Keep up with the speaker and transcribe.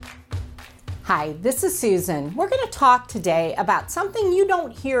Hi, this is Susan. We're going to talk today about something you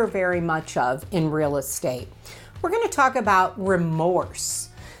don't hear very much of in real estate. We're going to talk about remorse.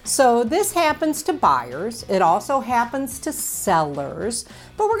 So this happens to buyers. It also happens to sellers,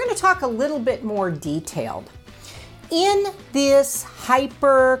 but we're going to talk a little bit more detailed. In this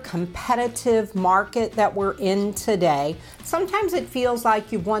hyper-competitive market that we're in today, sometimes it feels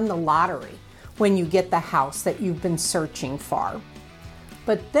like you've won the lottery when you get the house that you've been searching for.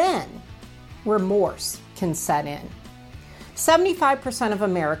 But then remorse can set in. 75% of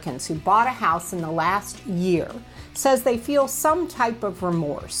Americans who bought a house in the last year says they feel some type of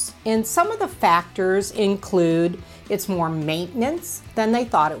remorse. And some of the factors include it's more maintenance than they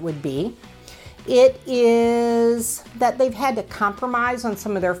thought it would be. It is that they've had to compromise on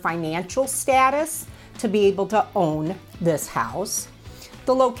some of their financial status to be able to own this house.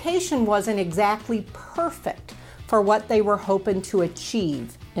 The location wasn't exactly perfect for what they were hoping to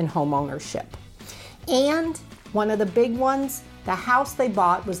achieve in home ownership. And one of the big ones, the house they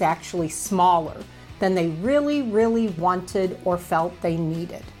bought was actually smaller than they really wanted or felt they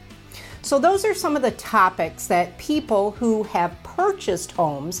needed. So those are some of the topics that people who have purchased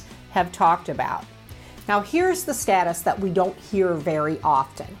homes have talked about. Now here's the status that we don't hear very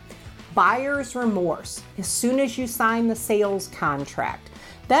often. Buyer's remorse. As soon as you sign the sales contract,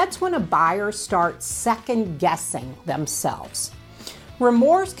 that's when a buyer starts second guessing themselves.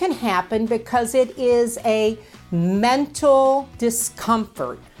 Remorse can happen because it is a mental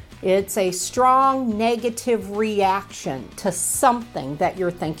discomfort. It's a strong negative reaction to something that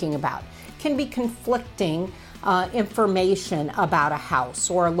you're thinking about. It can be conflicting information about a house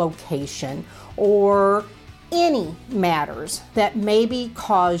or a location or any matters that maybe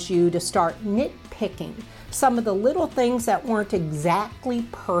cause you to start nitpicking some of the little things that weren't exactly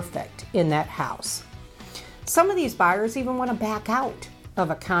perfect in that house. Some of these buyers even want to back out of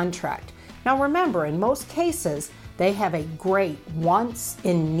a contract. Now remember, in most cases, they have a great wants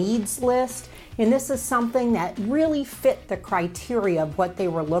and needs list, and this is something that really fit the criteria of what they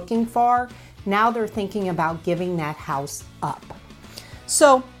were looking for. Now they're thinking about giving that house up.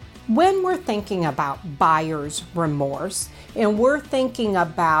 So when we're thinking about buyer's remorse, and we're thinking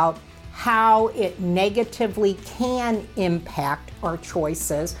about how it negatively can impact our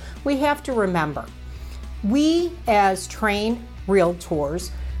choices, we have to remember, we as trained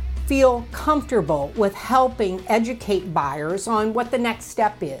realtors feel comfortable with helping educate buyers on what the next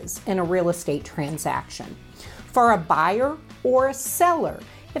step is in a real estate transaction. For a buyer or a seller,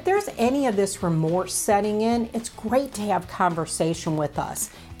 if there's any of this remorse setting in, it's great to have conversation with us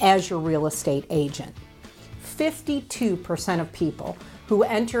as your real estate agent. 52% of people who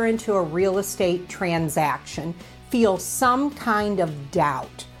enter into a real estate transaction feel some kind of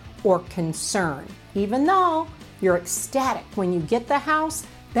doubt or concern. Even though you're ecstatic when you get the house,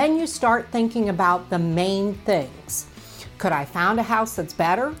 then you start thinking about the main things. Could I find a house that's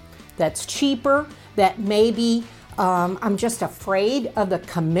better, that's cheaper, that maybe I'm just afraid of the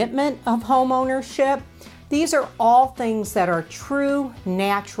commitment of home ownership? These are all things that are true,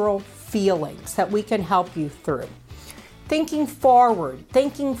 natural feelings that we can help you through. Thinking forward,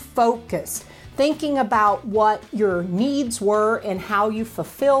 thinking focused, thinking about what your needs were and how you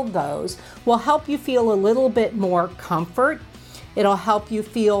fulfilled those will help you feel a little bit more comfort. It'll help you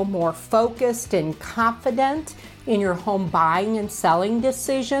feel more focused and confident in your home buying and selling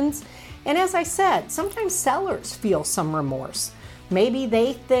decisions. And as I said, sometimes sellers feel some remorse. Maybe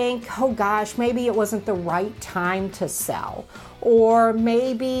they think, oh gosh, maybe it wasn't the right time to sell. Or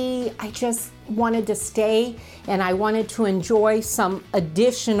maybe I just wanted to stay and I wanted to enjoy some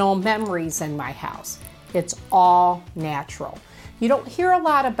additional memories in my house. It's all natural. You don't hear a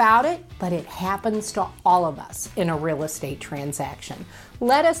lot about it, but it happens to all of us in a real estate transaction.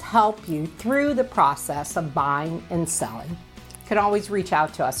 Let us help you through the process of buying and selling. You can always reach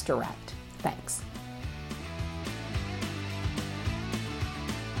out to us direct. Thanks.